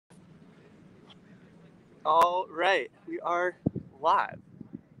All right, we are live.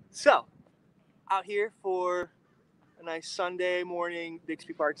 So, out here for a nice Sunday morning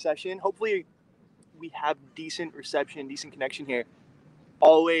Bixby Park session. Hopefully, we have decent reception, decent connection here.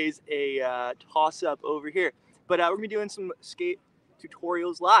 Always a toss up over here. But we're gonna be doing some skate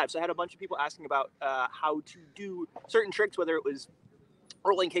tutorials live. So, I had a bunch of people asking about how to do certain tricks, whether it was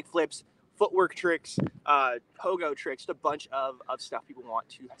rolling kick flips, footwork tricks, pogo tricks, just a bunch of stuff people want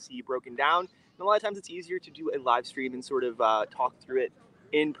to see broken down. And a lot of times it's easier to do a live stream and sort of talk through it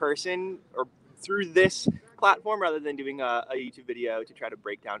in person or through this platform rather than doing a YouTube video to try to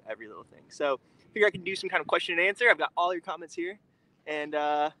break down every little thing. So I figure I can do some kind of question and answer. I've got all your comments here. And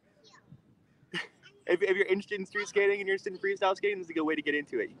if you're interested in street skating and you're interested in freestyle skating, this is a good way to get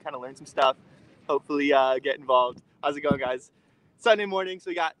into it. You can kind of learn some stuff, hopefully get involved. How's it going, guys? Sunday morning,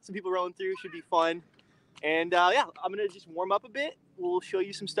 so we got some people rolling through. Should be fun. And yeah, I'm gonna just warm up a bit. We'll show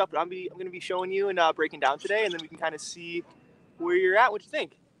you some stuff that I'm gonna be showing you and breaking down today, and then we can kind of see where you're at. What you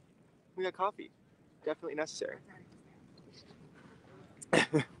think? We got coffee. Definitely necessary.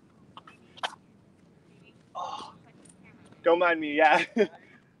 Oh, don't mind me. Yeah.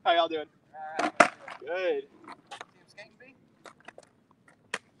 How y'all doing? Good.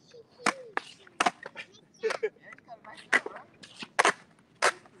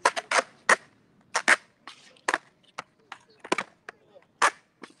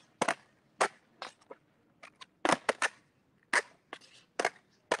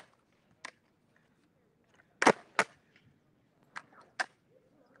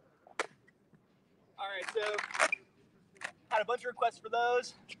 All right, so had a bunch of requests for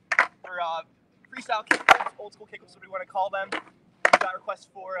those, for freestyle kickflips, old school kickflips, what do we want to call them. We got requests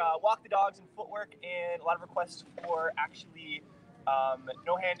for walk the dogs and footwork, and a lot of requests for actually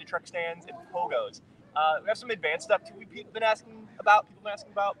no-handed truck stands and pogos. We have some advanced stuff too. People have been asking about,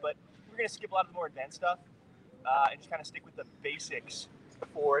 but we're gonna skip a lot of the more advanced stuff and just kind of stick with the basics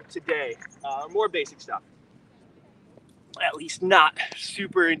for today. More basic stuff. At least not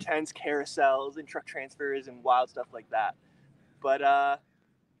super intense carousels and truck transfers and wild stuff like that. But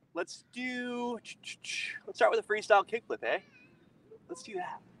let's start with a freestyle kickflip, eh? Let's do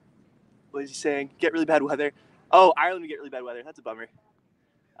that. What is he saying? Get really bad weather. Oh, Ireland, we get really bad weather. That's a bummer.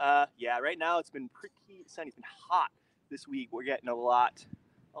 Yeah, right now it's been pretty sunny. It's been hot this week. We're getting a lot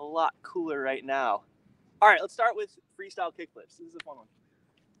cooler right now. All right, let's start with freestyle kickflips. This is a fun one.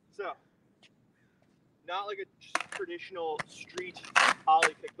 So, not like a traditional street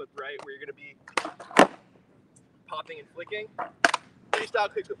ollie kickflip, right? Where you're gonna be popping and flicking. Freestyle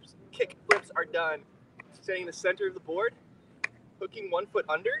kickflips are done standing in the center of the board, hooking one foot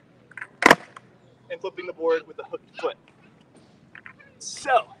under, and flipping the board with the hooked foot.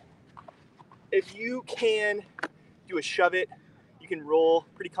 So, if you can do a shove it, you can roll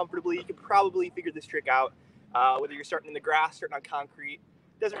pretty comfortably. You can probably figure this trick out. Whether you're starting in the grass, starting on concrete,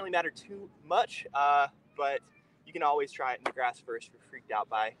 doesn't really matter too much, but you can always try it in the grass first if you're freaked out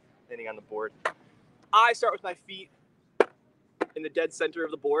by landing on the board. I start with my feet in the dead center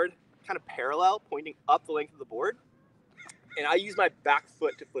of the board, kind of parallel, pointing up the length of the board, and I use my back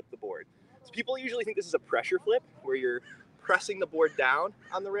foot to flip the board. So people usually think this is a pressure flip, where you're pressing the board down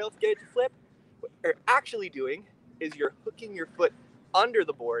on the rail to get it to flip. What you're actually doing is you're hooking your foot under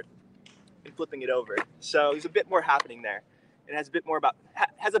the board and flipping it over. So there's a bit more happening there. It has a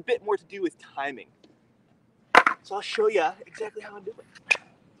bit more to do with timing. So I'll show you exactly how I'm doing.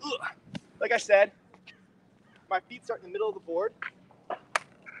 Like I said, my feet start in the middle of the board,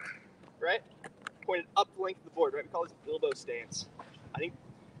 right? Pointed up the length of the board, right? We call this a Bilbo stance. I think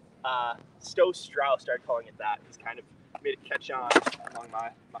Stowe Strauss started calling it that. He's kind of made it catch on among my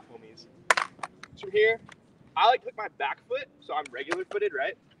homies. So from here, I like to hook my back foot, so I'm regular footed,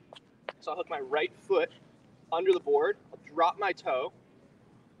 right? So I'll hook my right foot under the board, I'll drop my toe,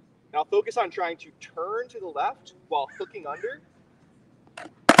 and I'll focus on trying to turn to the left while hooking under.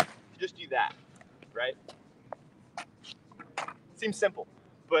 Just do that, right? Seems simple,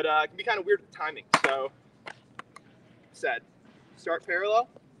 but it can be kind of weird with timing. So, said, start parallel,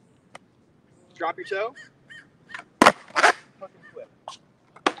 drop your toe, hook and flip.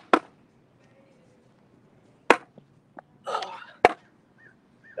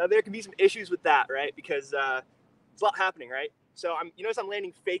 Now there can be some issues with that, right? Because it's a lot happening, right? So you notice I'm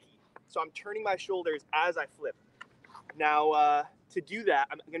landing fakie. So I'm turning my shoulders as I flip. Now to do that,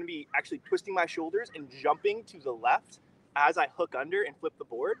 I'm going to be actually twisting my shoulders and jumping to the left as I hook under and flip the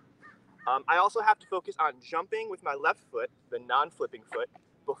board. I also have to focus on jumping with my left foot, the non-flipping foot,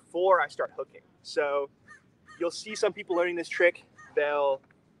 before I start hooking. So you'll see some people learning this trick. They'll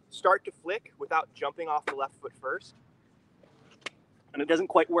start to flick without jumping off the left foot first, and it doesn't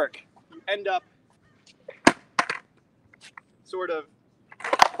quite work. You end up sort of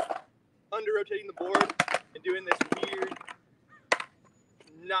under-rotating the board and doing this weird,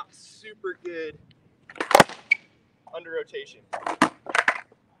 not super good under-rotation.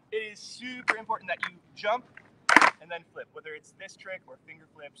 It is super important that you jump and then flip, whether it's this trick or finger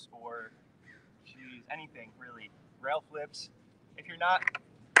flips or, geez, anything really, rail flips. If you're not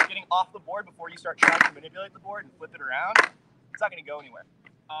getting off the board before you start trying to manipulate the board and flip it around, it's not going to go anywhere.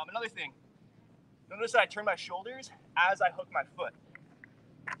 Another thing, notice that I turn my shoulders as I hook my foot.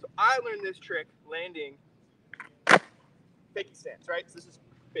 So I learned this trick landing fakie stance, right? So this is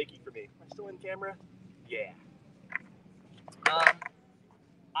fakie for me. Am I still in camera? Yeah.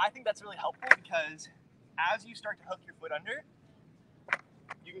 I think that's really helpful because as you start to hook your foot under,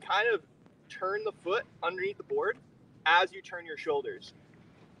 you can kind of turn the foot underneath the board as you turn your shoulders.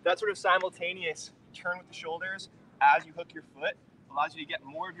 That sort of simultaneous turn with the shoulders as you hook your foot allows you to get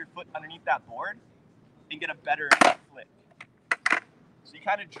more of your foot underneath that board and get a better flick. So you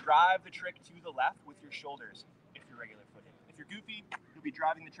kind of drive the trick to the left with your shoulders if you're regular footed. If you're goofy, you'll be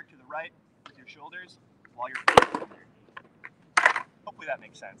driving the trick to the right with your shoulders while your foot is under. Hopefully that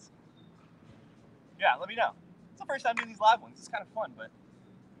makes sense. Yeah, let me know. It's the first time doing these live ones. It's kind of fun, but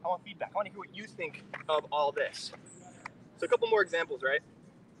I want feedback. I want to hear what you think of all this. So a couple more examples, right?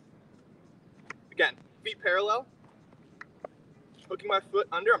 Again, feet parallel. Hooking my foot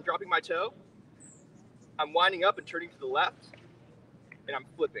under, I'm dropping my toe. I'm winding up and turning to the left. And I'm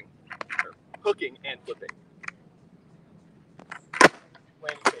flipping, or hooking and flipping.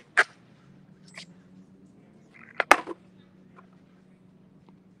 Landing fake.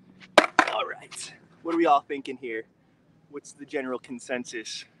 All right, what are we all thinking here? What's the general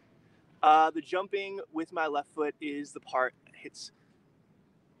consensus? The jumping with my left foot is the part that hits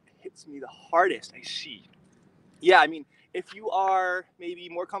me the hardest, I see. Yeah, I mean, if you are maybe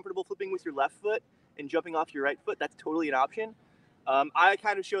more comfortable flipping with your left foot and jumping off your right foot, that's totally an option. I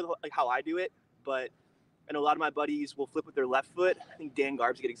kind of show like how I do it, but I know a lot of my buddies will flip with their left foot. I think Dan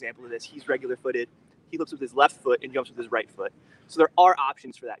Garb's a good example of this. He's regular footed. He flips with his left foot and jumps with his right foot. So there are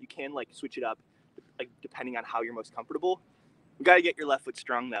options for that. You can like switch it up like depending on how you're most comfortable. You got to get your left foot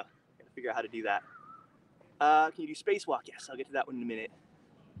strong though. Got to figure out how to do that. Can you do spacewalk? Yes, I'll get to that one in a minute.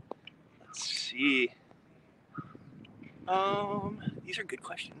 Let's see. These are good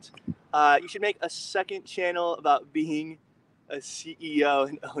questions. You should make a second channel about being a CEO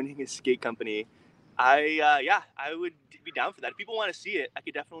and owning a skate company. I would be down for that. If people want to see it, I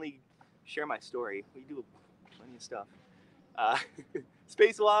could definitely share my story. We do plenty of stuff.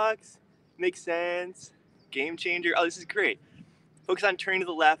 Spacewalks, makes sense. Game changer. Oh, this is great. Focus on turning to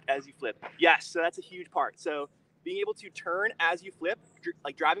the left as you flip. Yes, so that's a huge part. So being able to turn as you flip,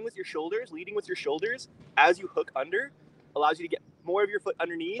 like driving with your shoulders, leading with your shoulders as you hook under, allows you to get more of your foot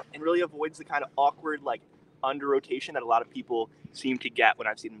underneath and really avoids the kind of awkward like under rotation that a lot of people seem to get when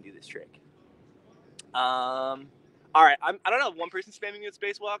I've seen them do this trick. All right, I don't know if one person spamming me with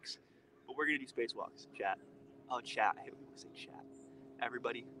spacewalks, but we're gonna do spacewalks. Chat. Oh, chat. I hate when people say chat.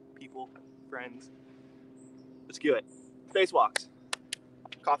 Everybody, people, friends. Let's do it. Spacewalks.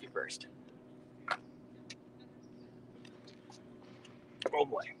 Coffee first. Oh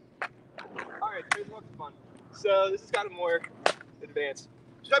boy. All right, spacewalks is fun. So this is kind of more advanced.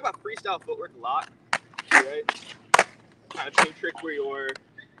 We talk about freestyle footwork a lot, right? Kind of new trick where you're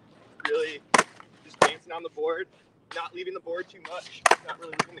really just dancing on the board, not leaving the board too much, not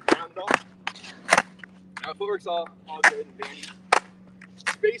really leaving the ground at all. Now, footwork's all good and dandy.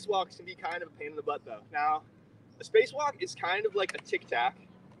 Spacewalks can be kind of a pain in the butt though. Now, a spacewalk is kind of like a tic-tac.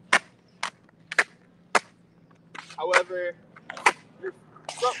 However, your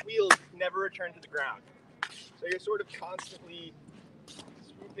front wheels never return to the ground. So you're sort of constantly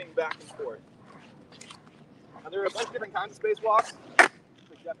swooping back and forth. Now, there are a bunch of different kinds of spacewalks.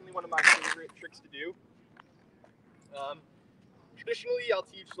 It's definitely one of my favorite tricks to do. Traditionally, I'll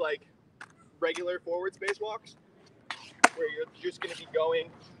teach like regular forward spacewalks, where you're just going to be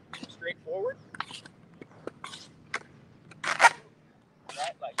going straight forward.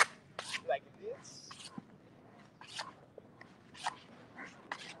 Right, like this.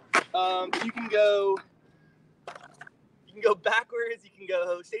 You can go backwards. You can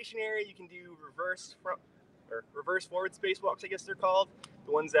go stationary. You can do reverse front or reverse forward spacewalks, I guess they're called.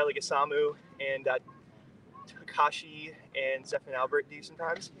 The ones that like Isamu and Takashi and Stefan Albert do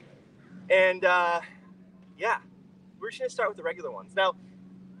sometimes. And yeah, we're just gonna start with the regular ones. Now,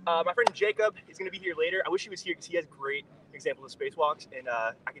 my friend Jacob is gonna be here later. I wish he was here because he has great examples of spacewalks, and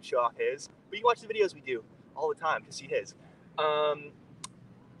I can show off his. But you can watch the videos we do all the time to see his.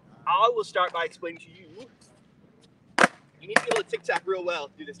 I will start by explaining to you. You need to be able to tic-tac real well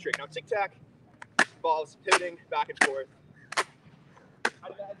to do this trick. Now, tic-tac involves pivoting back and forth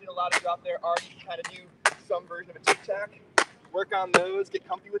I'd imagine a lot of you out there already kind of do some version of a tic-tac. Work on those, get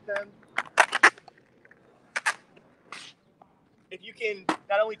comfy with them. If you can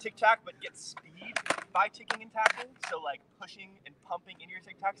not only tic-tac, but get speed by ticking and tacking, so like pushing and pumping in your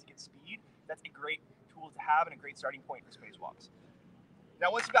tic-tacs to get speed, that's a great tool to have and a great starting point for spacewalks.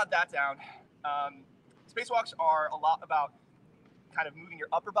 Now, once you got that down, spacewalks are a lot about kind of moving your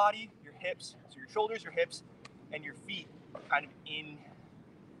upper body, your hips, so your shoulders, your hips, and your feet kind of in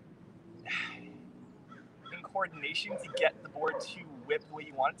coordination to get the board to whip the way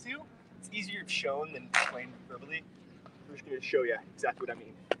you want it to. It's easier shown than explained verbally. I'm just going to show you exactly what I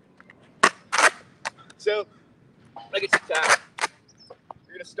mean. So, like a tic-tac,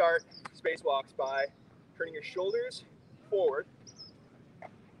 you're going to start spacewalks by turning your shoulders forward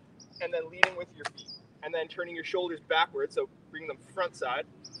and then leading with your feet, and then turning your shoulders backwards, so bringing them front side,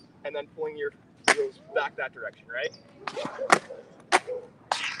 and then pulling your heels back that direction, right?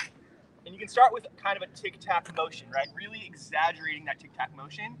 And you can start with kind of a tic-tac motion, right? Really exaggerating that tic-tac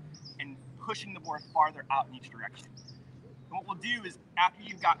motion and pushing the board farther out in each direction. And what we'll do is, after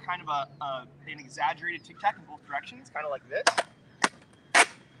you've got kind of an exaggerated tic-tac in both directions, kind of like this.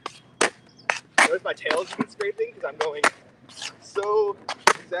 Notice my tail is even scraping because I'm going so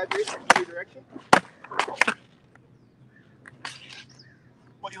exaggerated in either direction.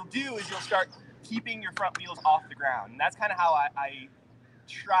 What you'll do is you'll start keeping your front wheels off the ground. And that's kind of how I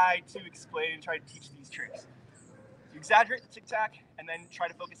try to explain and try to teach these tricks. You exaggerate the tic-tac and then try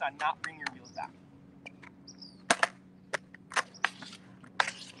to focus on not bringing your wheels back.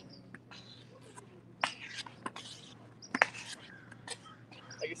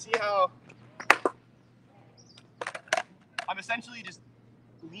 I can see how I'm essentially just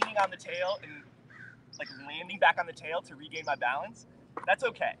leaning on the tail and like landing back on the tail to regain my balance. That's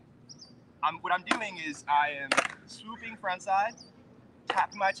okay. What I'm doing is I am swooping front side,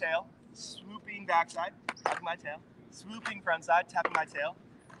 tapping my tail, swooping backside, tapping my tail, swooping front side, tapping my tail,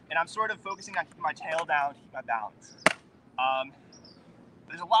 and I'm sort of focusing on keeping my tail down to keep my balance.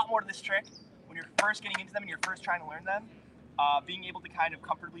 There's a lot more to this trick. When you're first getting into them and you're first trying to learn them, being able to kind of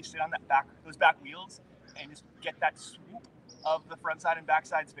comfortably sit on those back wheels and just get that swoop of the front side and back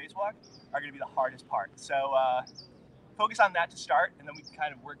side spacewalk are going to be the hardest part. So focus on that to start, and then we can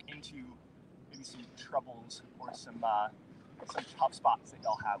kind of work into maybe some troubles or some tough spots that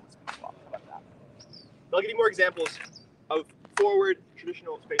y'all have with spacewalk. How about that? But I'll give you more examples of forward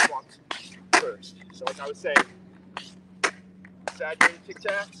traditional spacewalks first. So like I was saying, exaggerated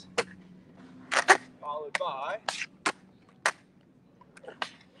tic-tacs, followed by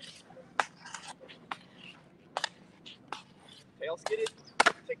tail skidded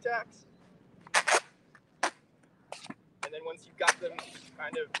tic-tacs. And then once you've got them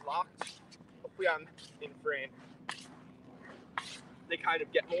kind of locked, hopefully I'm in frame, they kind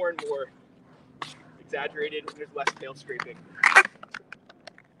of get more and more exaggerated and there's less tail scraping.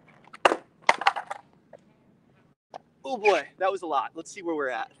 Oh boy, that was a lot. Let's see where we're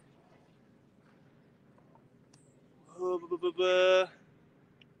at.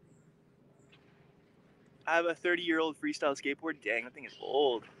 I have a 30-year-old freestyle skateboard. Dang, that thing is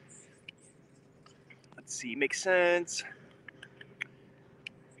old. Let's see, makes sense.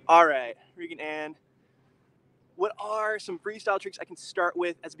 All right, Regan and what are some freestyle tricks I can start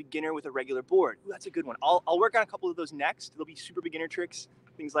with as a beginner with a regular board? Ooh, that's a good one. I'll work on a couple of those next. They'll be super beginner tricks.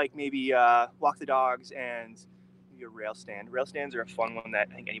 Things like maybe walk the dogs and maybe a rail stand. Rail stands are a fun one that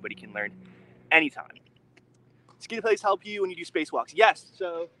I think anybody can learn anytime. Skid plates help you when you do spacewalks. Yes,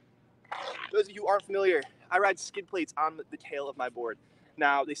 so those of you who aren't familiar, I ride skid plates on the tail of my board.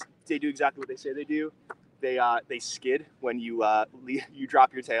 Now, they do exactly what they say they do. They skid when you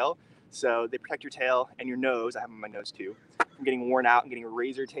drop your tail. So they protect your tail and your nose, I have them on my nose too, from getting worn out and getting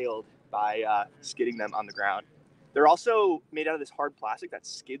razor-tailed by skidding them on the ground. They're also made out of this hard plastic that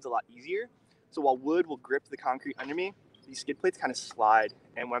skids a lot easier. So while wood will grip the concrete under me, these skid plates kind of slide.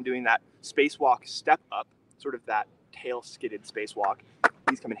 And when I'm doing that spacewalk step up, sort of that tail skidded spacewalk,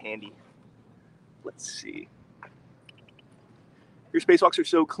 these come in handy. Let's see. Your spacewalks are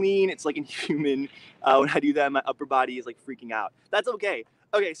so clean, it's like inhuman. When I do them, my upper body is like freaking out. That's okay.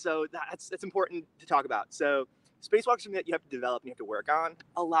 Okay, so that's important to talk about. So spacewalks are something that you have to develop and you have to work on.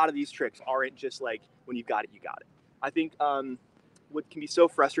 A lot of these tricks aren't just like, when you got it, you got it. I think what can be so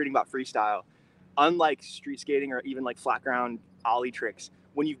frustrating about freestyle, unlike street skating or even like flat ground ollie tricks,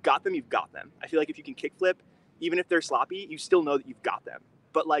 when you've got them, you've got them. I feel like if you can kickflip, even if they're sloppy, you still know that you've got them.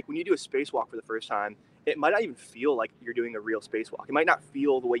 But like when you do a spacewalk for the first time, it might not even feel like you're doing a real spacewalk. It might not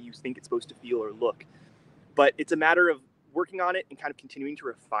feel the way you think it's supposed to feel or look. But it's a matter of working on it and kind of continuing to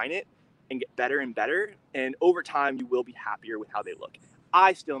refine it and get better and better. And over time, you will be happier with how they look.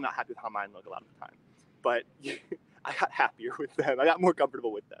 I still am not happy with how mine look a lot of the time, but I got happier with them. I got more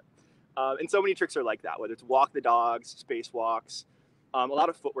comfortable with them. And so many tricks are like that, whether it's walk the dogs, space walks. A lot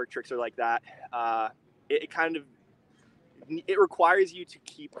of footwork tricks are like that. It requires you to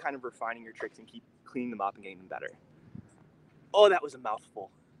keep kind of refining your tricks and keep cleaning them up and getting them better. Oh, that was a mouthful.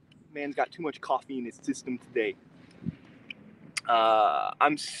 Man's got too much coffee in his system today.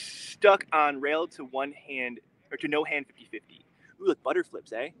 I'm stuck on rail to one hand or to no hand 50-50. Ooh, like butter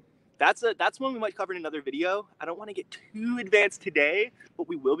flips, eh? That's one we might cover in another video. I don't want to get too advanced today, but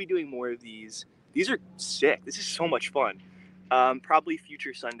we will be doing more of these. These are sick. This is so much fun. Probably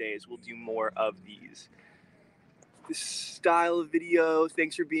future Sundays we'll do more of these. This style of video.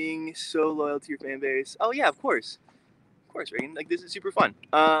 Thanks for being so loyal to your fan base. Oh yeah, of course, Reagan. Like, this is super fun.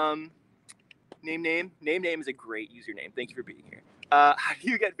 Name is a great username. Thank you for being here. How do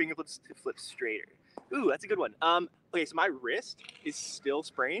you get finger flips to flip straighter? Ooh, that's a good one. Okay, so my wrist is still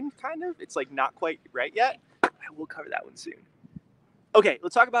sprained, kind of. It's like not quite right yet. I will cover that one soon. Okay,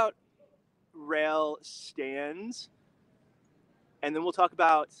 let's talk about rail stands, and then we'll talk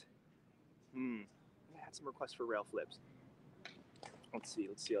about. I had some requests for rail flips. Let's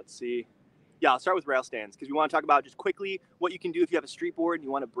see. Yeah, I'll start with rail stands because we want to talk about just quickly what you can do if you have a street board and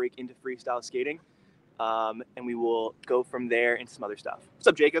you want to break into freestyle skating. And we will go from there into some other stuff. What's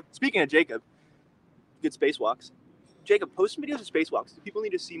up, Jacob? Speaking of Jacob, good spacewalks. Jacob, post some videos of spacewalks. People need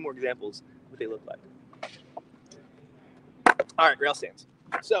to see more examples of what they look like. All right, rail stands.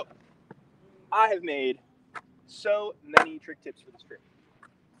 So I have made so many trick tips for this trip.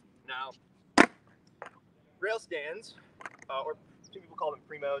 Now, rail stands, or some people call them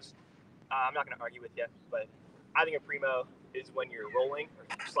primos. I'm not going to argue with you, but I think a primo is when you're rolling or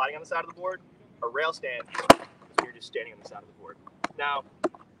sliding on the side of the board. A rail stand is when you're just standing on the side of the board. Now,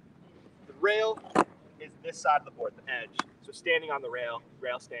 the rail is this side of the board, the edge. So standing on the rail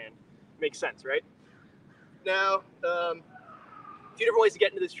stand, makes sense, right? Now, two different ways to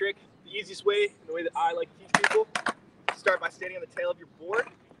get into this trick. The easiest way, the way that I like to teach people, start by standing on the tail of your board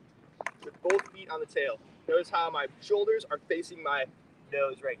with both feet on the tail. Notice how my shoulders are facing my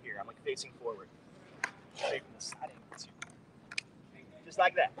nose right here. I'm like facing forward. Just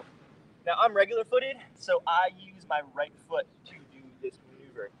like that. Now I'm regular footed, so I use my right foot to do this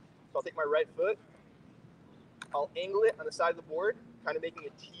maneuver. So I'll take my right foot, I'll angle it on the side of the board, kind of making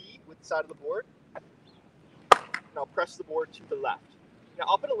a T with the side of the board, and I'll press the board to the left. Now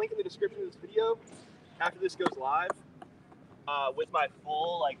I'll put a link in the description of this video after this goes live with my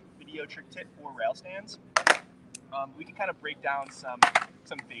full video trick tip for rail stands. We can kind of break down some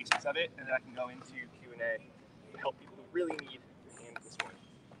basics of it, and then I can go into Q&A to help people who really need your hand this morning.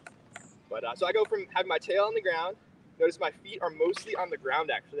 But so I go from having my tail on the ground. Notice my feet are mostly on the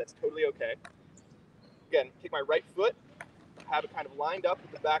ground, actually. That's totally okay. Again, take my right foot, have it kind of lined up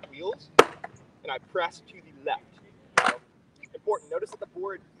with the back wheels, and I press to the left. Now, important, notice that the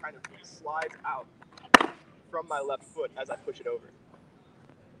board kind of slides out from my left foot as I push it over.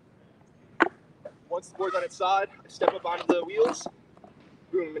 Once the board's on its side, I step up onto the wheels,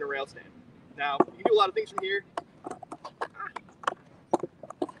 boom, I'm in a rail stand. Now, you can do a lot of things from here.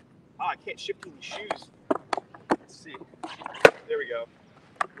 I can't shift in these shoes. Let's see. There we go.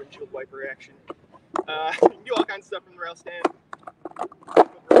 Windshield wiper action. You can do all kinds of stuff from the rail stand. Flip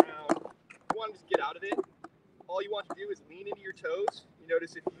around. You want to just get out of it. All you want to do is lean into your toes. You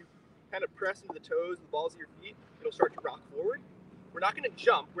notice if you kind of press into the toes and the balls of your feet, it'll start to rock forward. We're not going to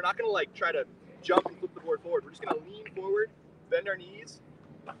jump. We're not going to try to jump and flip the board forward. We're just going to lean forward, bend our knees,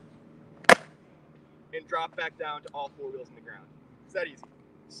 and drop back down to all four wheels in the ground. It's that easy.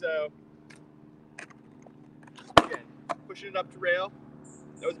 So, again, pushing it up to rail.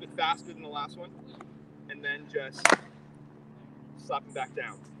 That was a bit faster than the last one. And then just slapping back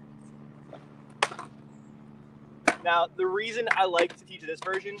down. Now, the reason I like to teach this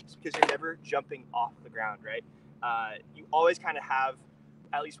version is because you're never jumping off the ground, right? You always kind of have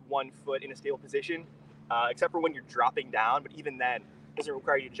at least one foot in a stable position, except for when you're dropping down. But even then, it doesn't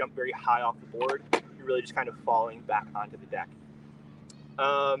require you to jump very high off the board. You're really just kind of falling back onto the deck.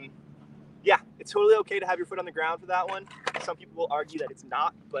 Yeah, it's totally okay to have your foot on the ground for that one. Some people will argue that it's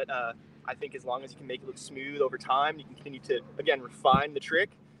not, but I think as long as you can make it look smooth over time, you can continue to, again, refine the trick,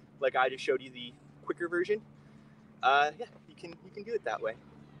 like I just showed you the quicker version. Yeah, you can do it that way.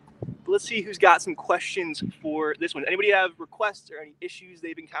 But let's see who's got some questions for this one. Anybody have requests or any issues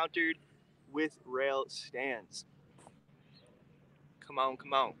they've encountered with rail stands? Come on,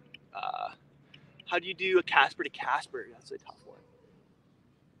 come on. How do you do a Casper to Casper? That's a tough one.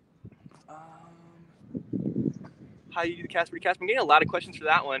 How do you do the Casper to Casper? I'm getting a lot of questions for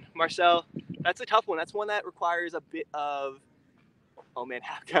that one. Marcel, that's a tough one. That's one that requires a bit of Oh man,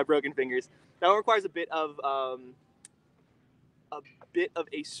 half cab broken fingers. That one requires a bit of a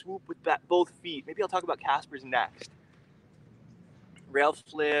swoop with that both feet. Maybe I'll talk about Casper's next. Rail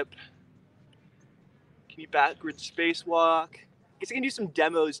flip. Can you backwards spacewalk? I guess I can do some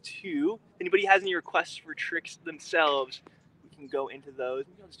demos too. If anybody has any requests for tricks themselves, we can go into those.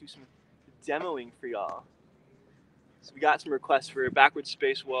 Maybe I'll just do some demoing for y'all. So we got some requests for backwards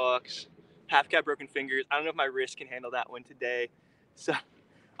spacewalks, half cab broken fingers. I don't know if my wrist can handle that one today. So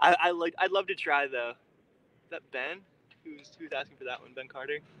I'd love to try though. Is that Ben? Who's asking for that one? Ben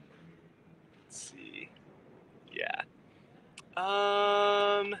Carter? Let's see. Yeah.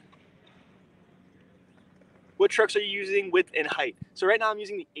 What trucks are you using, width and height? So right now I'm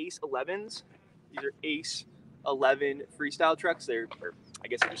using the Ace 11s. These are Ace 11 freestyle trucks. They're I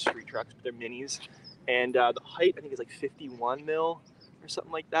guess they're just street trucks, but they're minis. And the height I think is like 51 mil or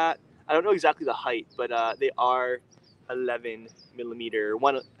something like that. I don't know exactly the height, but they are 11 millimeter.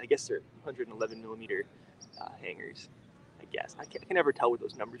 I guess they're 111 millimeter hangers. I guess I can never tell what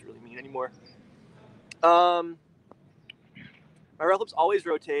those numbers really mean anymore. My rail flips always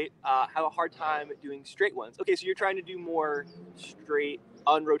rotate. Have a hard time doing straight ones. Okay, so you're trying to do more straight,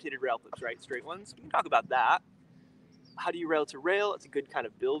 unrotated rail flips, right? Straight ones. We can talk about that. How do you rail to rail? It's a good kind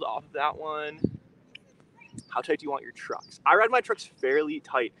of build off of that one. How tight do you want your trucks? I ride my trucks fairly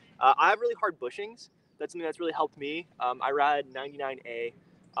tight. I have really hard bushings. That's something that's really helped me. I ride 99A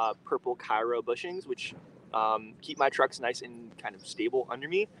purple Cairo bushings, which keep my trucks nice and kind of stable under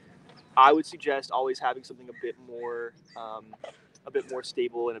me. I would suggest always having something a bit more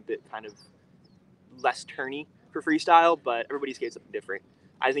stable and a bit kind of less turny for freestyle, but everybody skates something different.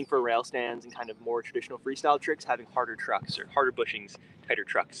 I think for rail stands and kind of more traditional freestyle tricks, having harder trucks or harder bushings, tighter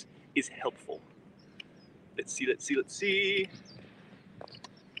trucks is helpful. Let's see.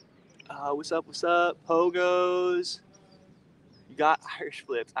 What's up? Pogos. You got Irish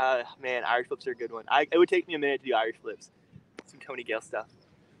flips. Man, Irish flips are a good one. It would take me a minute to do Irish flips. Some Tony Gale stuff.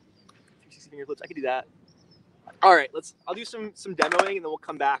 360 finger flips, I could do that. All right, I'll do some demoing and then we'll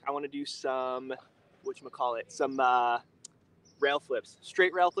come back. I want to do some, some rail flips,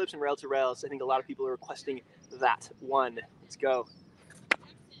 straight rail flips and rail to rails. I think a lot of people are requesting that one. Let's go.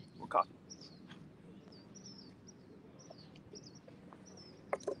 More coffee.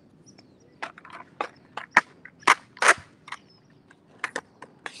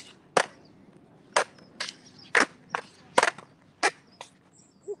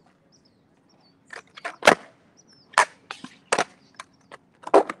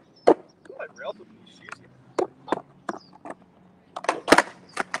 Rail flip in these shoes here.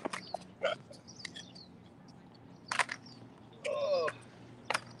 Oh.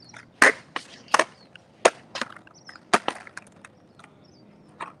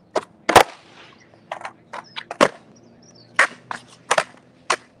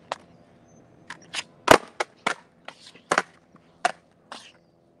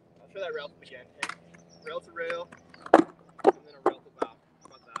 I'll try that rail flip again. Okay? Rail to rail, and then a rail flip out. How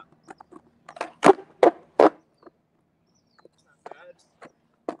about that? Not bad.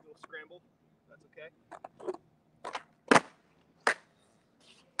 A little scramble. That's okay.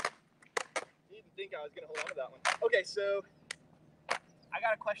 Didn't think I was gonna hold on to that one. Okay, so I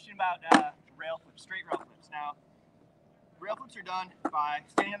got a question about rail flips, straight rail flips. Now, rail flips are done by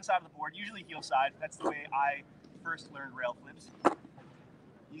standing on the side of the board, usually heel side. That's the way I first learned rail flips.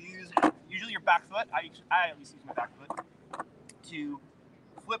 You use usually your back foot. I at least use my back foot to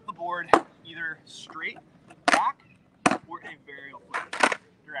flip the board either straight back or in a varial flip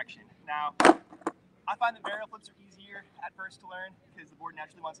direction. Now, I find that varial flips are easier at first to learn because the board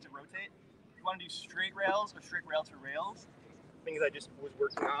naturally wants to rotate. If you want to do straight rails or straight rail to rails, things I just was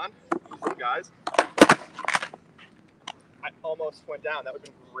working on, these little guys, I almost went down. That would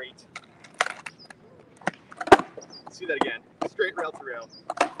have been great. Let's do that again. Straight rail to rail.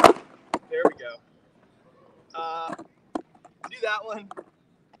 There we go. Do that one.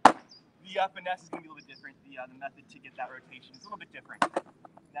 The finesse is going to be a little bit different. The method to get that rotation is a little bit different.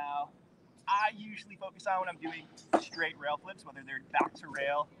 Now, I usually focus on when I'm doing straight rail flips, whether they're back to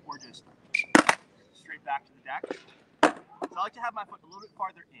rail or just straight back to the deck. So I like to have my foot a little bit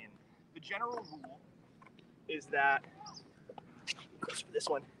farther in. The general rule is that, closer for this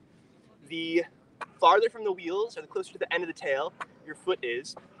one, the farther from the wheels or the closer to the end of the tail your foot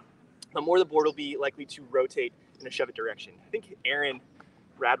is, the more the board will be likely to rotate in a shove it direction. I think Aaron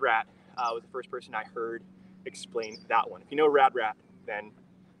Radrat was the first person I heard explain that one. If you know Radrat, then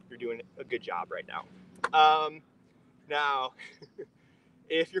you're doing a good job right now. Now,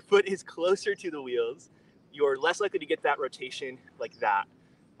 if your foot is closer to the wheels, you're less likely to get that rotation like that.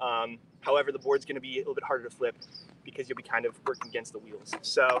 However, the board's going to be a little bit harder to flip because you'll be kind of working against the wheels.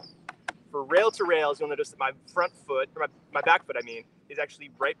 So for rail to rails, you'll notice that my front foot, or my back foot, I mean, is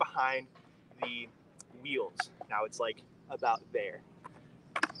actually right behind the wheels. Now it's like about there.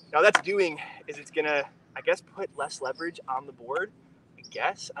 Now that's doing is it's gonna, I guess, put less leverage on the board. I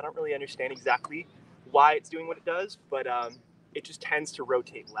guess I don't really understand exactly why it's doing what it does, but it just tends to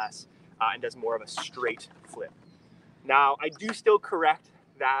rotate less and does more of a straight flip. Now I do still correct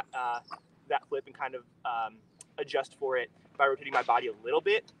that that flip and kind of adjust for it by rotating my body a little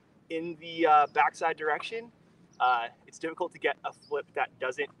bit in the backside direction. It's difficult to get a flip that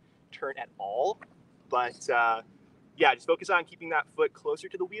doesn't turn at all, but yeah, just focus on keeping that foot closer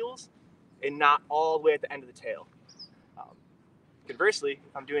to the wheels and not all the way at the end of the tail. Conversely,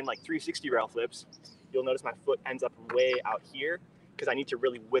 if I'm doing like 360 rail flips, you'll notice my foot ends up way out here because I need to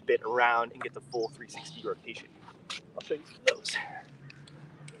really whip it around and get the full 360 rotation. I'll show you those.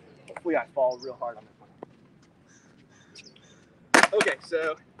 Hopefully I fall real hard on this one. Okay,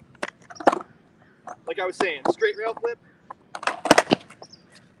 so like I was saying, straight rail flip.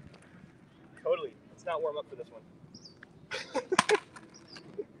 Totally. Let's not warm up for this one.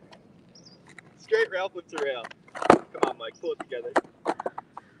 Straight rail flip to rail. Come on, Mike, pull it together.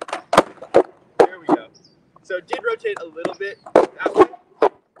 There we go. So it did rotate a little bit that way,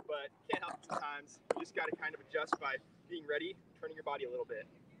 but can't help it sometimes. You just got to kind of adjust by being ready, turning your body a little bit.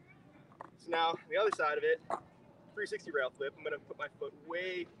 So now, on the other side of it, 360 rail flip, I'm going to put my foot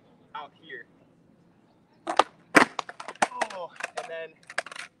way out here. Oh, and then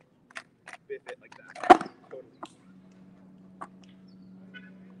biff it like that. Totally.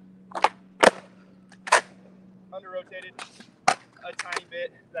 Under-rotated a tiny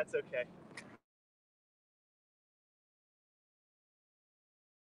bit, that's okay.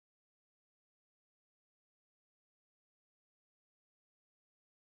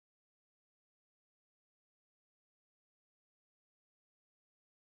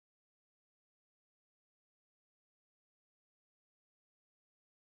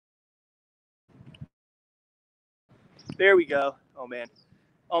 There we go. Oh man,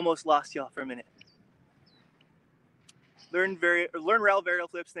 almost lost y'all for a minute. Learn rail varial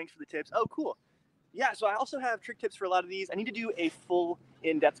flips. Thanks for the tips. Oh, cool. Yeah, so I also have trick tips for a lot of these. I need to do a full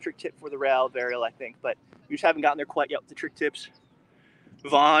in-depth trick tip for the rail varial, I think, but we just haven't gotten there quite yet with the trick tips.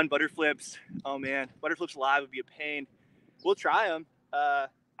 Vaughn, butterflips. Oh man, butterflips live would be a pain. We'll try them.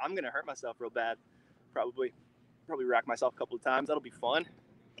 I'm gonna hurt myself real bad. Probably rack myself a couple of times. That'll be fun.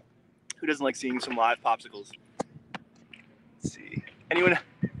 Who doesn't like seeing some live popsicles? Let's see. Anyone?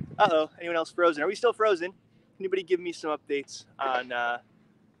 Anyone else frozen? Are we still frozen? Anybody give me some updates on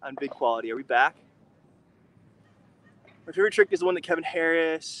big quality? Are we back? My favorite trick is the one that Kevin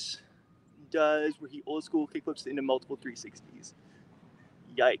Harris does, where he old school kickflips into multiple 360s.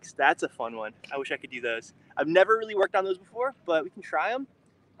 Yikes, that's a fun one. I wish I could do those. I've never really worked on those before, but we can try them.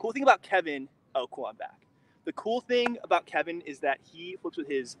 Cool thing about Kevin, oh cool, I'm back. The cool thing about Kevin is that he flips with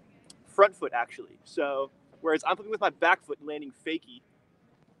his front foot actually. So whereas I'm flipping with my back foot and landing fakie.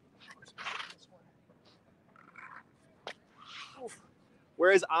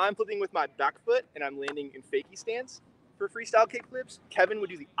 Whereas I'm flipping with my back foot and I'm landing in fakie stance for freestyle kickflips, Kevin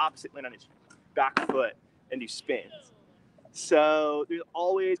would do the opposite, land on his back foot and do spins. So there's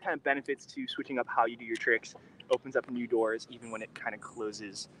always kind of benefits to switching up how you do your tricks. Opens up new doors even when it kind of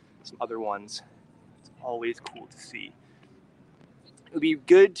closes some other ones. It's always cool to see. It would be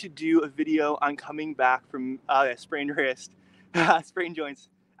good to do a video on coming back from sprained wrist, sprained joints,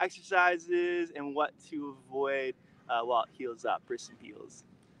 exercises, and what to avoid while it heals up, brists and peels.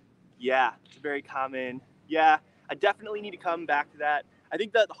 Yeah, it's very common. Yeah, I definitely need to come back to that. I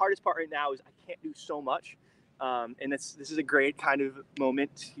think that the hardest part right now is I can't do so much. And this is a great kind of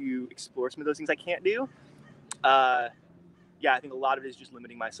moment to explore some of those things I can't do. Yeah, I think a lot of it is just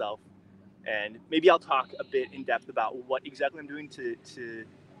limiting myself. And maybe I'll talk a bit in depth about what exactly I'm doing to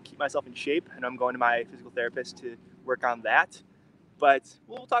keep myself in shape. And I'm going to my physical therapist to work on that. But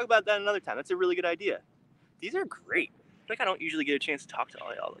we'll talk about that another time. That's a really good idea. These are great. I feel like I don't usually get a chance to talk to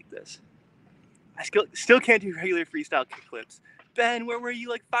all y'all like this. I still can't do regular freestyle kickflips. Ben, where were you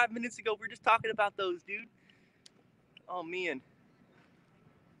like 5 minutes ago? We were just talking about those, dude. Oh, man.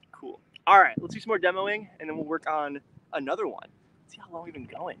 Cool. All right, let's do some more demoing, and then we'll work on another one. Let's see how long we've been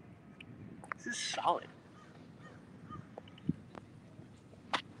going. This is solid.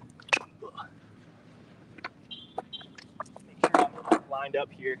 Make sure I'm lined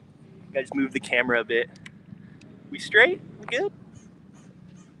up here. I just move the camera a bit. We straight? We good?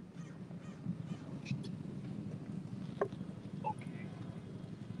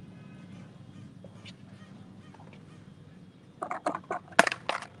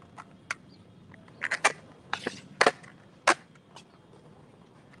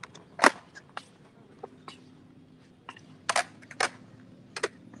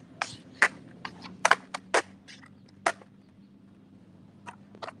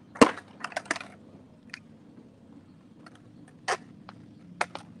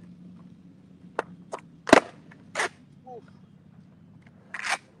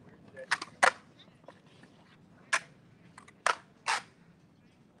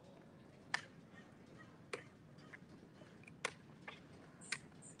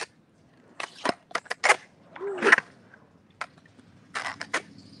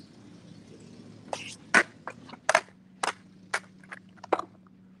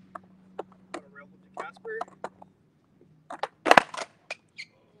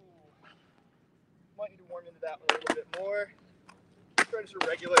 doing just a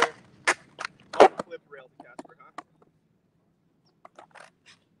regular flip rail to Casper, huh?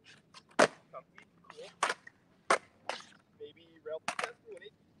 Comfy, cool. Maybe rail to Casper,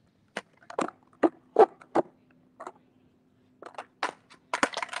 180.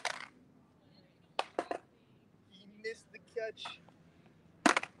 He missed the catch.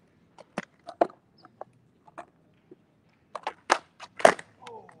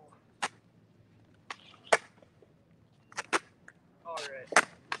 Oh. All right.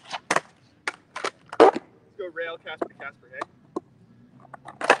 Let's go rail Casper to Casper, hey?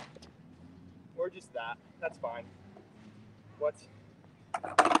 Or just that. That's fine. What?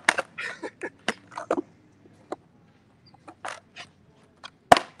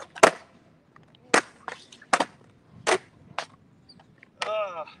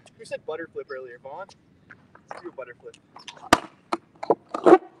 Who said butter flip earlier, Vaughn? Let's do a butter flip.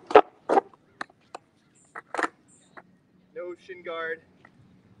 No shin guard,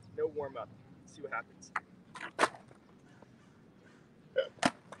 no warm up. Let's see what happens.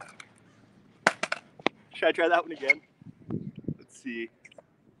 Should I try that one again? Let's see.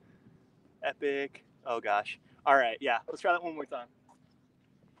 Epic. Oh gosh. All right, yeah. Let's try that one more time.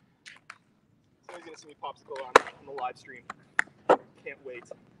 Somebody's gonna see me popsicle on the live stream. Can't wait.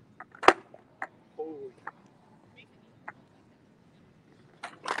 Holy.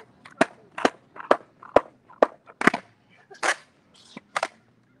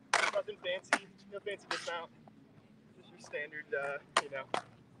 Nothing fancy. No fancy dismount. Just your standard,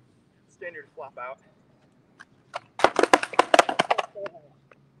 standard flop out.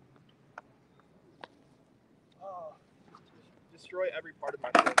 Oh, destroy every part of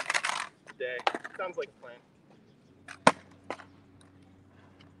my thing today. Sounds like a plan.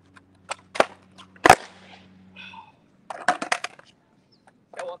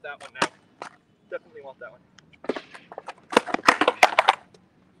 I want that one now. Definitely want that one.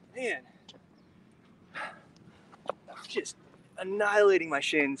 Man, just annihilating my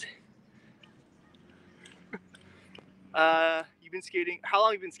shins. You've been skating. How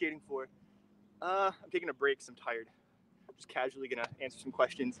long have you been skating for? I'm taking a break because I'm tired. I'm just casually gonna answer some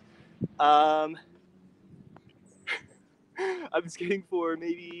questions. I've been skating for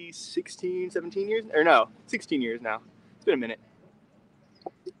maybe 16, 17 years, or no, 16 years now. It's been a minute.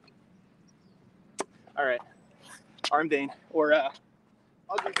 All right, arm vein, or I'll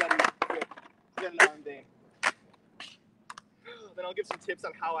do better. Get an arm vein. Then I'll give some tips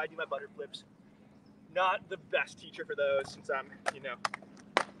on how I do my butter flips. Not the best teacher for those, since I'm,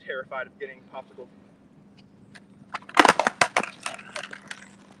 terrified of getting popsicle.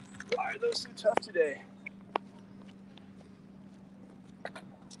 Why are those so tough today?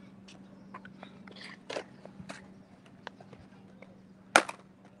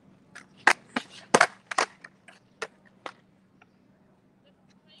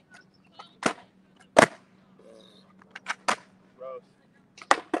 Gross.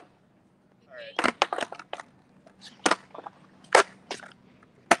 All right.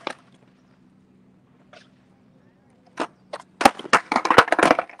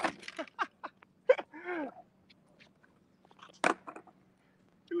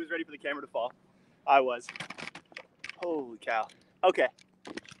 Who was ready for the camera to fall? I was. Holy cow. Okay.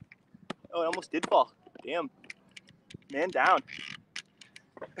 Oh, it almost did fall. Damn. Man down.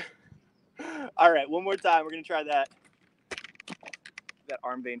 All right, one more time. We're going to try that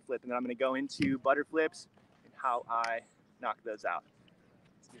arm vein flip, and then I'm going to go into butter flips and how I knock those out.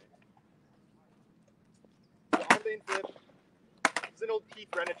 The arm vein flip is an old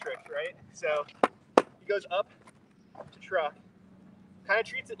Keith Renna trick, right? So he goes up to truck, kind of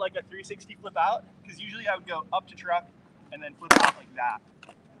treats it like a 360 flip out, because usually I would go up to truck and then flip out like that.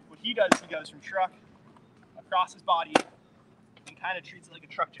 What he does, he goes from truck across his body and kind of treats it like a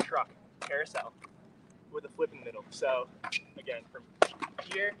truck to truck carousel with a flip in the middle. So again, from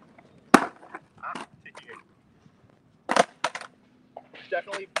here to here.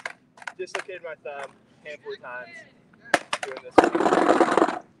 Definitely dislocated my thumb a handful of times doing this.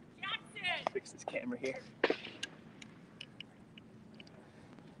 Fix this camera here.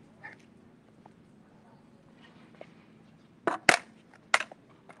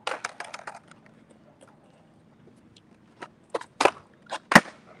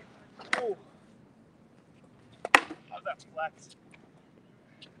 Ooh. How's that flex?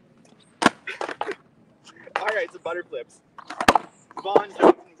 All right, so butter flips. Vaughn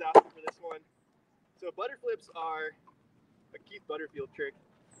Johnson's asking for this one. So butter flips are a Keith Butterfield trick.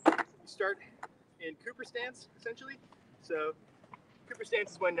 You start in Cooper stance, essentially. So Cooper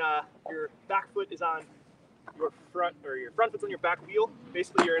stance is when your back foot is on your front, or your front foot's on your back wheel.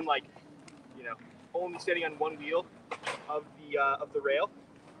 Basically, you're in only standing on one wheel. of the rail.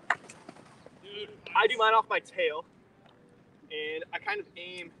 I do mine off my tail, and I kind of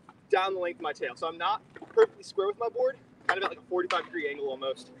aim down the length of my tail. So I'm not perfectly square with my board, kind of at like a 45-degree angle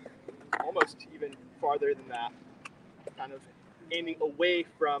almost even farther than that, kind of aiming away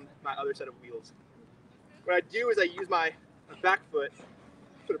from my other set of wheels. What I do is I use my back foot,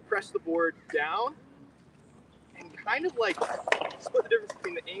 sort of press the board down, and kind of like split the difference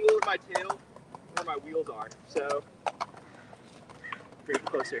between the angle of my tail and where my wheels are. So, bring it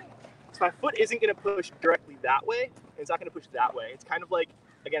closer. So my foot isn't going to push directly that way, and it's not going to push that way. It's kind of like,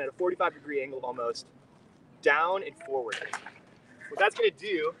 again, at a 45-degree angle almost, down and forward. What that's going to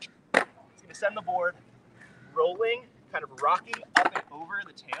do, it's going to send the board rolling, kind of rocking up and over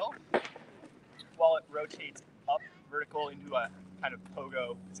the tail while it rotates up vertical into a kind of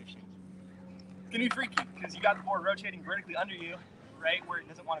pogo position. It's going to be freaky because you got the board rotating vertically under you, right where it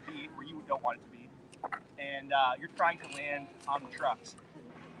doesn't want to be, where you don't want it to be. And you're trying to land on the trucks.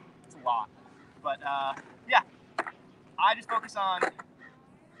 It's a lot. But yeah, I just focus on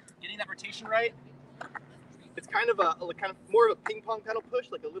getting that rotation right. It's kind of more of a ping pong pedal push,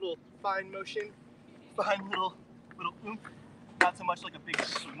 like a little fine motion, fine little oomph. Not so much like a big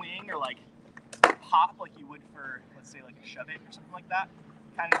swing or like pop like you would for, let's say, like a shove it or something like that.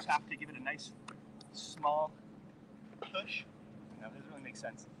 Kind of just have to give it a nice small push. No, it doesn't really make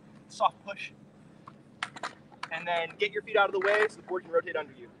sense. Soft push. And then get your feet out of the way so the board can rotate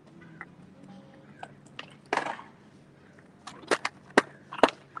under you. Did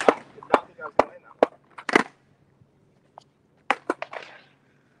not think I was going to land that one. I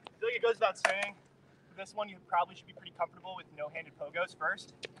feel like it goes without saying, for this one you probably should be pretty comfortable with no-handed pogos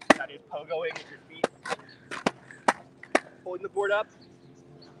first. That is pogoing with your feet, holding the board up,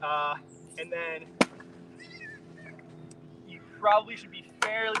 and then you probably should be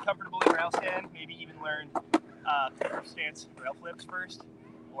fairly comfortable in rail stand, maybe even learn stance rail flips first,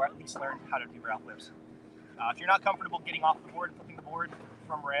 or at least learn how to do rail flips. If you're not comfortable getting off the board and flipping the board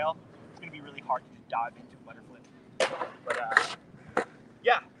from rail, it's going to be really hard to just dive into a butter flip. But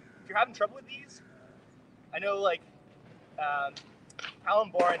yeah, if you're having trouble with these, I know like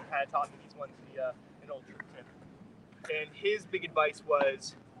Alan Boren had taught me these ones an old trick tip, and his big advice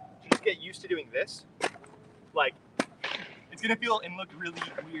was to just get used to doing this. Like, it's going to feel and look really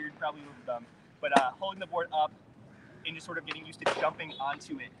weird, probably a little dumb, but holding the board up and just sort of getting used to jumping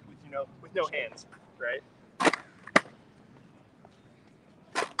onto it with no hands, right?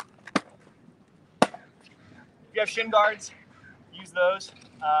 If you have shin guards, use those.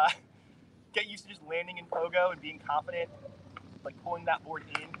 Get used to just landing in pogo and being confident, like pulling that board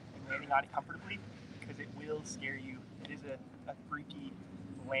in and landing on it comfortably, because it will scare you. It is a freaky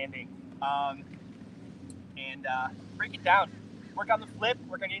landing. And break it down. Work on the flip,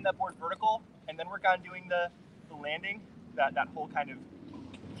 work on getting that board vertical, and then work on doing the landing, that whole kind of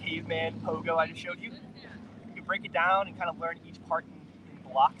caveman pogo I just showed you. You can break it down and kind of learn each part in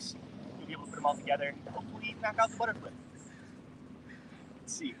blocks. You'll be able to put them all together and hopefully knock out the butter flip.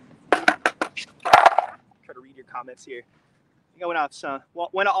 Let's see. Try to read your comments here. I think I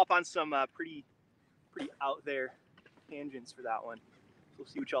went off on some pretty out there tangents for that one. So we'll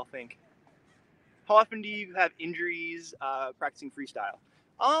see what y'all think. How often do you have injuries practicing freestyle?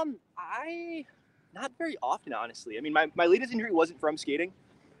 Not very often, honestly. I mean, my latest injury wasn't from skating.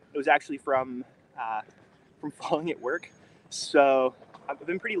 It was actually from falling at work. So I've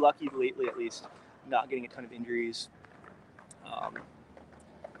been pretty lucky lately, at least, not getting a ton of injuries.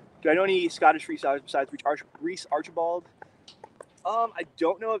 Do I know any Scottish freestylers besides Reese Archibald? I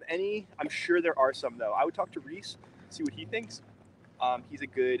don't know of any. I'm sure there are some, though. I would talk to Reese, see what he thinks. He's a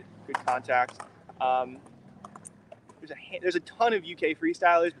good contact. There's a ton of UK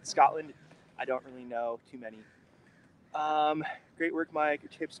freestylers, but Scotland, I don't really know too many. Great work, Mike.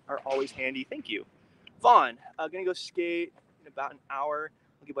 Your tips are always handy. Thank you. Vaughn, gonna go skate in about an hour.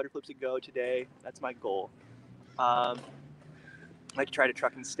 I'll give butter flips a go today. That's my goal. I like to try to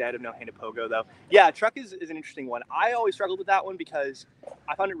truck instead of no-handed pogo, though. Yeah, truck is an interesting one. I always struggled with that one because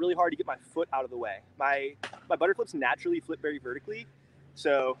I found it really hard to get my foot out of the way. My butter flips naturally flip very vertically,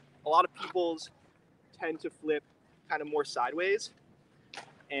 so a lot of people's tend to flip kind of more sideways.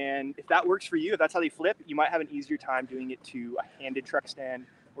 And if that works for you, if that's how they flip, you might have an easier time doing it to a handed truck stand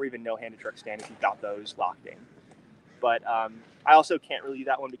or even no-handed truck stand if you've got those locked in. But I also can't really do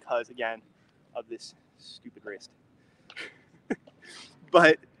that one because, again, of this stupid wrist.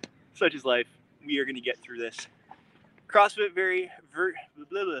 But such is life. We are going to get through this. CrossFit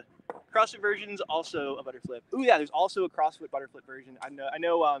CrossFit version's also a butter flip. Ooh, yeah, there's also a CrossFit butter flip version. I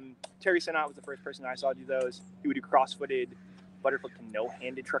know Terry Senat was the first person I saw do those. He would do cross-footed butter flip to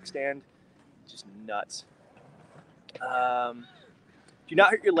no-handed truck stand. Just nuts. Do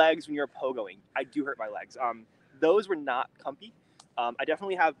not hurt your legs when you're pogoing. I do hurt my legs. Those were not comfy. I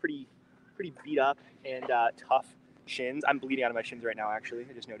definitely have pretty beat up and tough shins. I'm bleeding out of my shins right now, actually.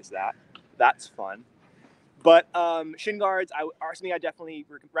 I just noticed that. That's fun. But shin guards are something I definitely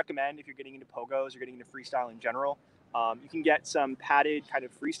recommend if you're getting into pogos or getting into freestyle in general. You can get some padded kind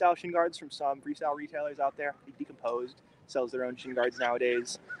of freestyle shin guards from some freestyle retailers out there. Decomposed sells their own shin guards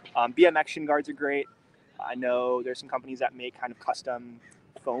nowadays. BMX shin guards are great. I know there's some companies that make kind of custom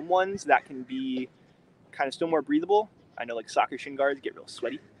foam ones that can be kind of still more breathable. I know like soccer shin guards get real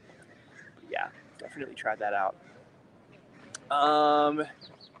sweaty. But yeah, definitely try that out.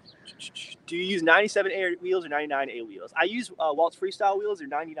 Do you use 97A wheels or 99A wheels? I use Walt's Freestyle wheels or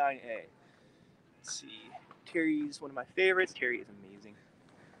 99A. Let's see. Terry's one of my favorites. Terry is amazing.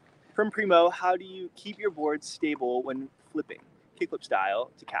 From Primo, how do you keep your board stable when flipping? Kickflip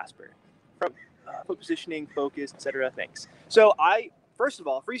style to Casper. From foot positioning, focus, etc. Thanks. So first of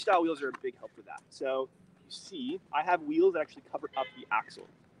all, freestyle wheels are a big help for that. So you see, I have wheels that actually cover up the axle.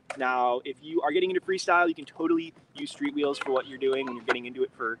 Now, if you are getting into freestyle, you can totally use street wheels for what you're doing when you're getting into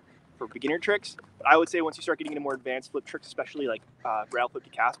it for beginner tricks. But I would say once you start getting into more advanced flip tricks, especially like rail flip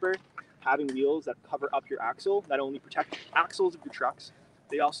to Casper, having wheels that cover up your axle not only protect axles of your trucks,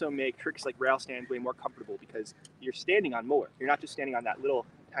 they also make tricks like rail stands way more comfortable because you're standing on more. You're not just standing on that little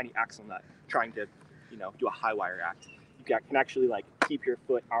tiny axle nut trying to, do a high wire act. You can actually like keep your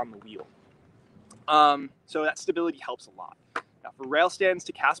foot on the wheel. So that stability helps a lot. Now for rail stands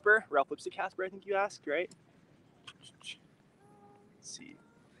to Casper, rail flips to Casper, I think you asked, right? Let's see.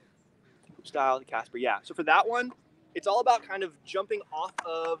 Style to Casper, yeah. So for that one, it's all about kind of jumping off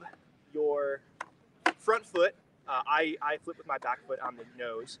of your front foot. I flip with my back foot on the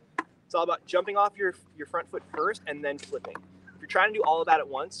nose. It's all about jumping off your front foot first and then flipping. If you're trying to do all of that at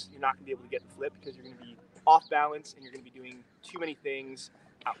once, you're not going to be able to get the flip because you're going to be off balance and you're going to be doing too many things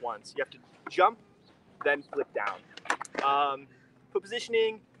at once. You have to jump, then flip down. Foot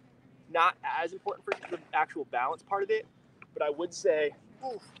positioning, not as important for the actual balance part of it, but I would say,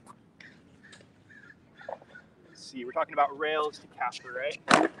 let's see, we're talking about rails to Casper, right?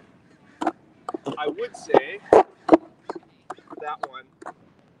 I would say for that one,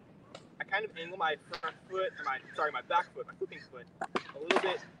 I kind of angle my front foot, or my back foot, my flipping foot, a little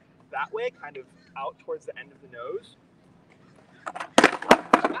bit that way, kind of out towards the end of the nose.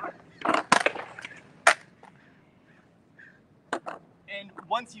 And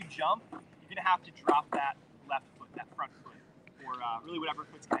once you jump, you're going to have to drop that left foot, that front foot, or really whatever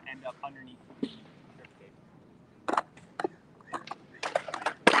foot's going to end up underneath the grip tape.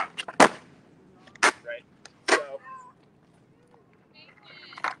 Right? So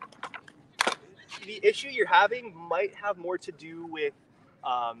the issue you're having might have more to do with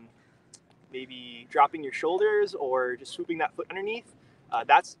maybe dropping your shoulders or just swooping that foot underneath.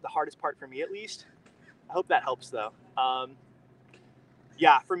 That's the hardest part for me, at least. I hope that helps, though.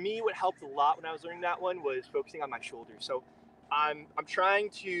 Yeah, for me, what helped a lot when I was learning that one was focusing on my shoulders. So I'm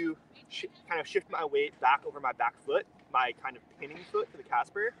trying to kind of shift my weight back over my back foot, my kind of pinning foot for the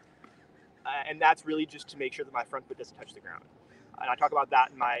Casper. And that's really just to make sure that my front foot doesn't touch the ground. And I talk about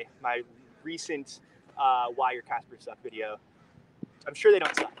that in my recent Why Your Caspers Suck video. I'm sure they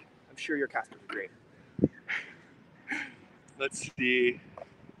don't suck. I'm sure your Caspers are great. Let's see.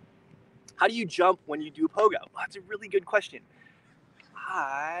 How do you jump when you do a pogo? Oh, that's a really good question.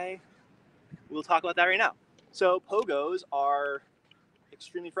 We'll talk about that right now. So pogos are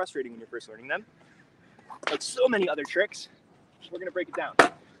extremely frustrating when you're first learning them. Like so many other tricks, we're going to break it down.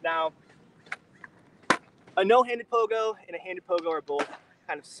 Now, a no-handed pogo and a handed pogo are both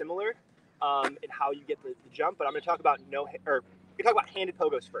kind of similar in how you get the jump, but I'm going to talk about handed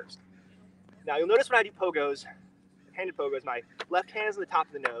pogos first. Now, you'll notice when I do pogos, handed pogos, my left hand is on the top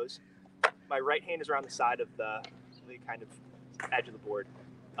of the nose, my right hand is around the side of the kind of edge of the board.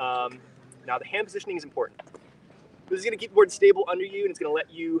 Now, the hand positioning is important. This is going to keep the board stable under you, and it's going to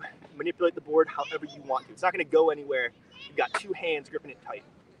let you manipulate the board however you want to. It's not going to go anywhere. You've got two hands gripping it tight.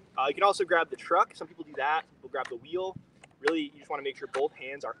 You can also grab the truck. Some people do that. Some people grab the wheel. Really, you just want to make sure both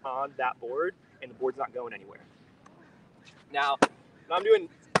hands are on that board and the board's not going anywhere. Now, when I'm doing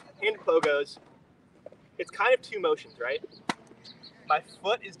handed pogos, it's kind of two motions, right? My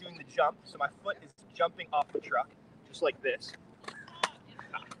foot is doing the jump, so my foot is jumping off the truck, just like this.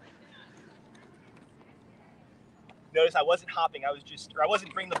 Notice I wasn't hopping, I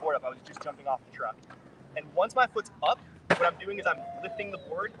wasn't bringing the board up, I was just jumping off the truck. And once my foot's up, what I'm doing is I'm lifting the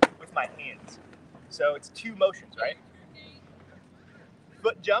board with my hands. So it's two motions, right?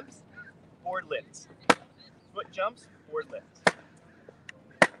 Foot jumps, board lifts. Foot jumps, board lifts.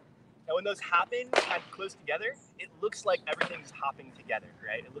 And when those happen kind of close together, it looks like everything's hopping together,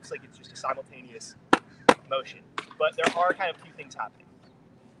 right? It looks like it's just a simultaneous motion, but there are kind of two things happening.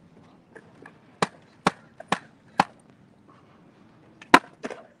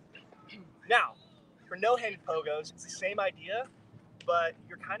 Now, for no-handed pogos, it's the same idea, but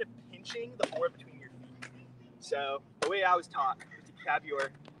you're kind of pinching the board between your feet. So the way I was taught is to have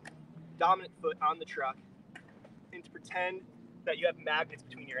your dominant foot on the truck and to pretend that you have magnets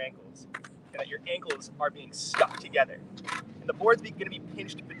between your ankles and that your ankles are being stuck together. And the board's going to be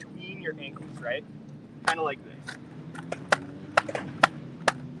pinched between your ankles, right? Kind of like this.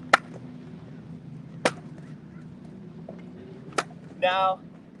 Now,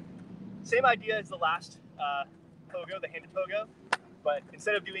 same idea as the last pogo, the handed pogo, but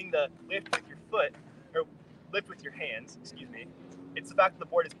instead of doing the lift with your foot, or lift with your hands, excuse me, it's the fact that the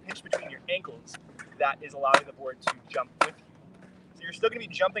board is pinched between your ankles that is allowing the board to jump with you. So you're still going to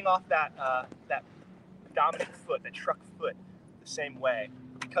be jumping off that dominant foot, that truck foot, the same way.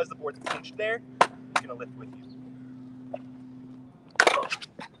 Because the board's pinched there, it's going to lift with you.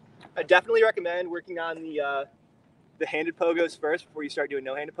 I definitely recommend working on the handed pogos first before you start doing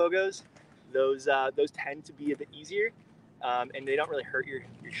no-handed pogos. Those tend to be a bit easier, and they don't really hurt your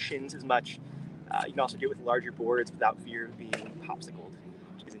shins as much. You can also do it with larger boards without fear of being popsicled,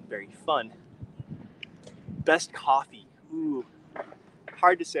 which isn't very fun. Best coffee. Ooh,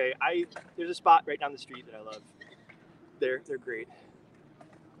 hard to say. There's a spot right down the street that I love. They're great.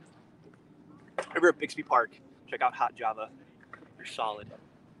 Over at Bixby Park, check out Hot Java. They're solid.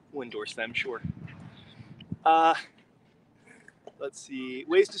 We'll endorse them, sure. Let's see.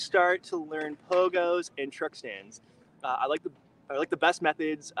 Ways to start to learn pogos and truck stands. I like the best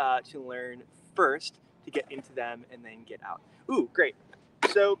methods to learn first to get into them and then get out. Ooh, great.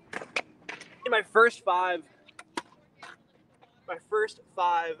 So in my first five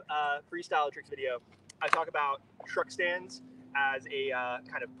freestyle tricks video, I talk about truck stands as a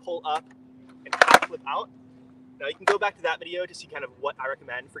kind of pull up and half flip out. Now you can go back to that video to see kind of what I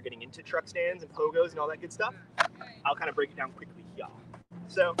recommend for getting into truck stands and pogos and all that good stuff. I'll kind of break it down quickly here.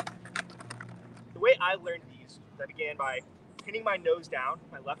 So the way I learned these, I began by pinning my nose down,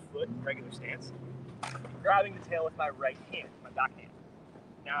 my left foot, regular stance, grabbing the tail with my right hand, my back hand.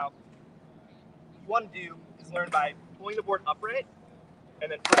 Now, what you want to do is learn by pulling the board upright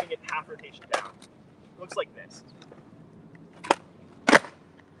and then putting it half rotation down. It looks like this.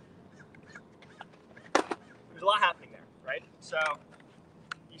 There's a lot happening there, right? So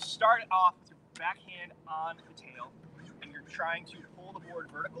you start off with your back hand on the tail, and you're trying to pull the board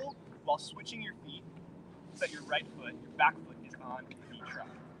vertical while switching your feet so that your right foot, your back foot, is on the truck.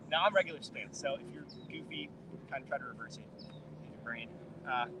 Now I'm regular stance, so if you're goofy, kind of try to reverse it in your brain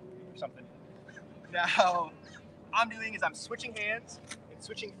or something. Now, what I'm doing is I'm switching hands and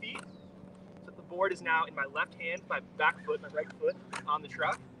switching feet so that the board is now in my left hand, my back foot, my right foot on the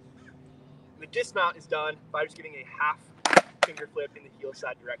truck. The dismount is done by just giving a half finger flip in the heel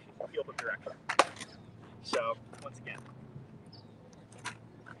side direction, heel flip direction. So, once again.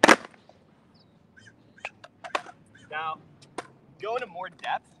 Now, go into more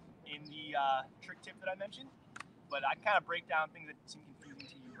depth in the trick tip that I mentioned, but I kind of break down things that seem confusing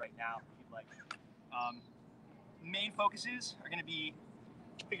to you right now, if you'd like. Main focuses are going to be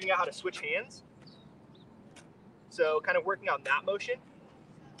figuring out how to switch hands. So, kind of working on that motion.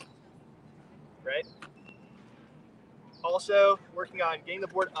 Right? Also working on getting the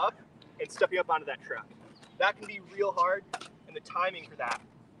board up and stepping up onto that truck. That can be real hard, and the timing for that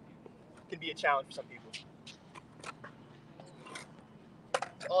can be a challenge for some people.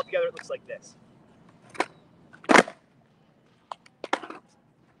 All together it looks like this.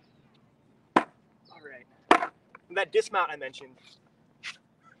 All right. And that dismount I mentioned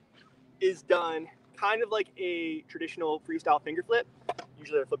is done kind of like a traditional freestyle finger flip.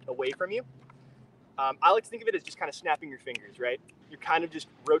 Usually they're flipped away from you. I like to think of it as just kind of snapping your fingers, right? You're kind of just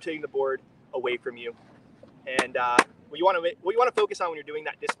rotating the board away from you. And what you want to focus on when you're doing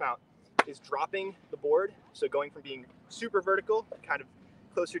that dismount is dropping the board. So going from being super vertical, kind of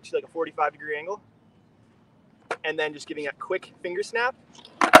closer to like a 45-degree angle, and then just giving a quick finger snap,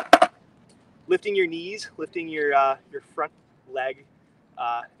 lifting your knees, lifting your front leg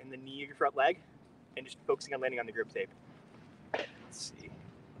and the knee of your front leg, and just focusing on landing on the grip tape. Let's see.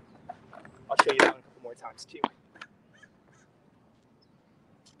 I'll show you that one a couple more times too.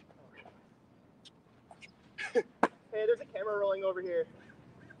 Hey, there's a camera rolling over here.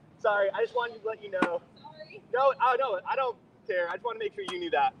 Sorry, I just wanted to let you know. Sorry. No, I don't care. I just want to make sure you knew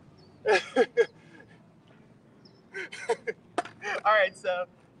that. All right, so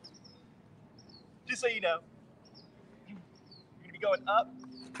just so you know, you're gonna be going up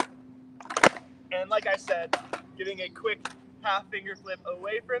And like I said, giving a quick half finger flip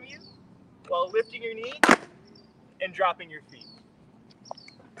away from you while lifting your knee and dropping your feet.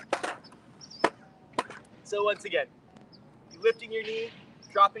 So once again, lifting your knee,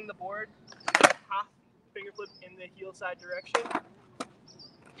 dropping the board, half finger flip in the heel side direction,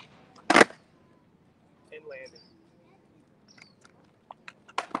 and landing.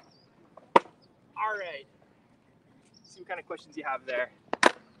 All right. See what kind of questions you have there.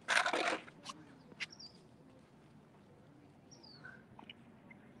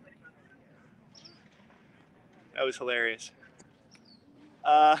 That was hilarious.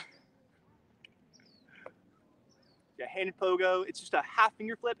 Yeah, handed pogo, it's just a half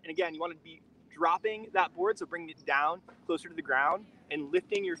finger flip. And again, you want to be dropping that board, so bringing it down closer to the ground and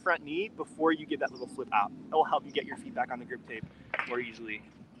lifting your front knee before you give that little flip out. That will help you get your feet back on the grip tape more easily.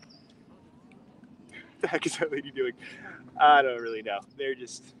 What the heck is that lady doing? I don't really know. They're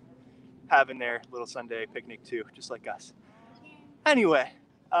just having their little Sunday picnic too, just like us. Anyway,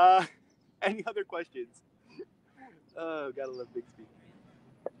 any other questions? Oh, gotta love Bixby.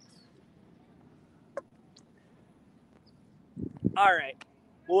 All right.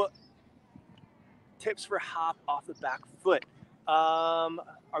 Well, tips for hop off the back foot. Are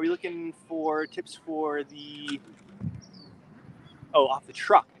we looking for tips for the off the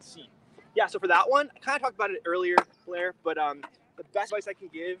truck? Let's see. Yeah, so for that one, I kind of talked about it earlier, Blair, but the best advice I can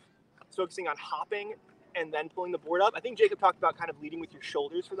give is focusing on hopping and then pulling the board up. I think Jacob talked about kind of leading with your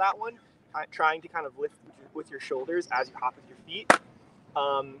shoulders for that one, trying to kind of lift with your shoulders as you hop with your feet.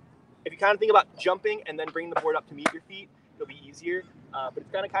 If you kind of think about jumping and then bringing the board up to meet your feet, it'll be easier, but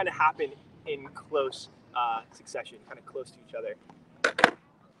it's going to kind of happen in close succession, kind of close to each other.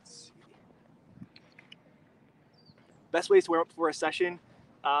 Best ways to warm up for a session.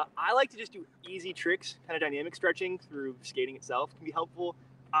 I like to just do easy tricks, kind of dynamic stretching through skating itself can be helpful.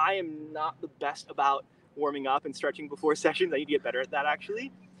 I am not the best about warming up and stretching before sessions. I need to get better at that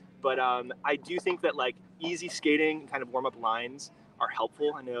actually. But I do think that like easy skating and kind of warm up lines are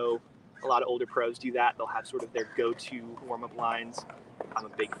helpful. I know a lot of older pros do that. They'll have sort of their go-to warm up lines. I'm a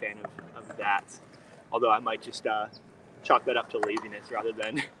big fan of that. Although I might just chalk that up to laziness rather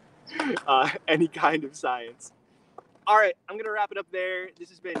than any kind of science. All right, I'm gonna wrap it up there. This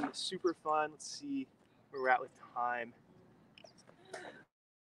has been super fun. Let's see where we're at with time.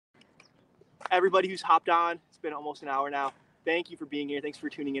 Everybody who's hopped on, it's been almost an hour now. Thank you for being here. Thanks for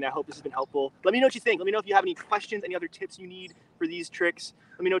tuning in. I hope this has been helpful. Let me know what you think. Let me know if you have any questions, any other tips you need for these tricks.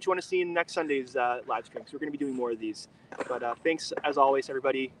 Let me know what you want to see in next Sunday's live stream. So we're going to be doing more of these. But thanks, as always,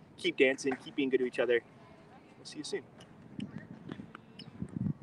 everybody. Keep dancing. Keep being good to each other. We'll see you soon.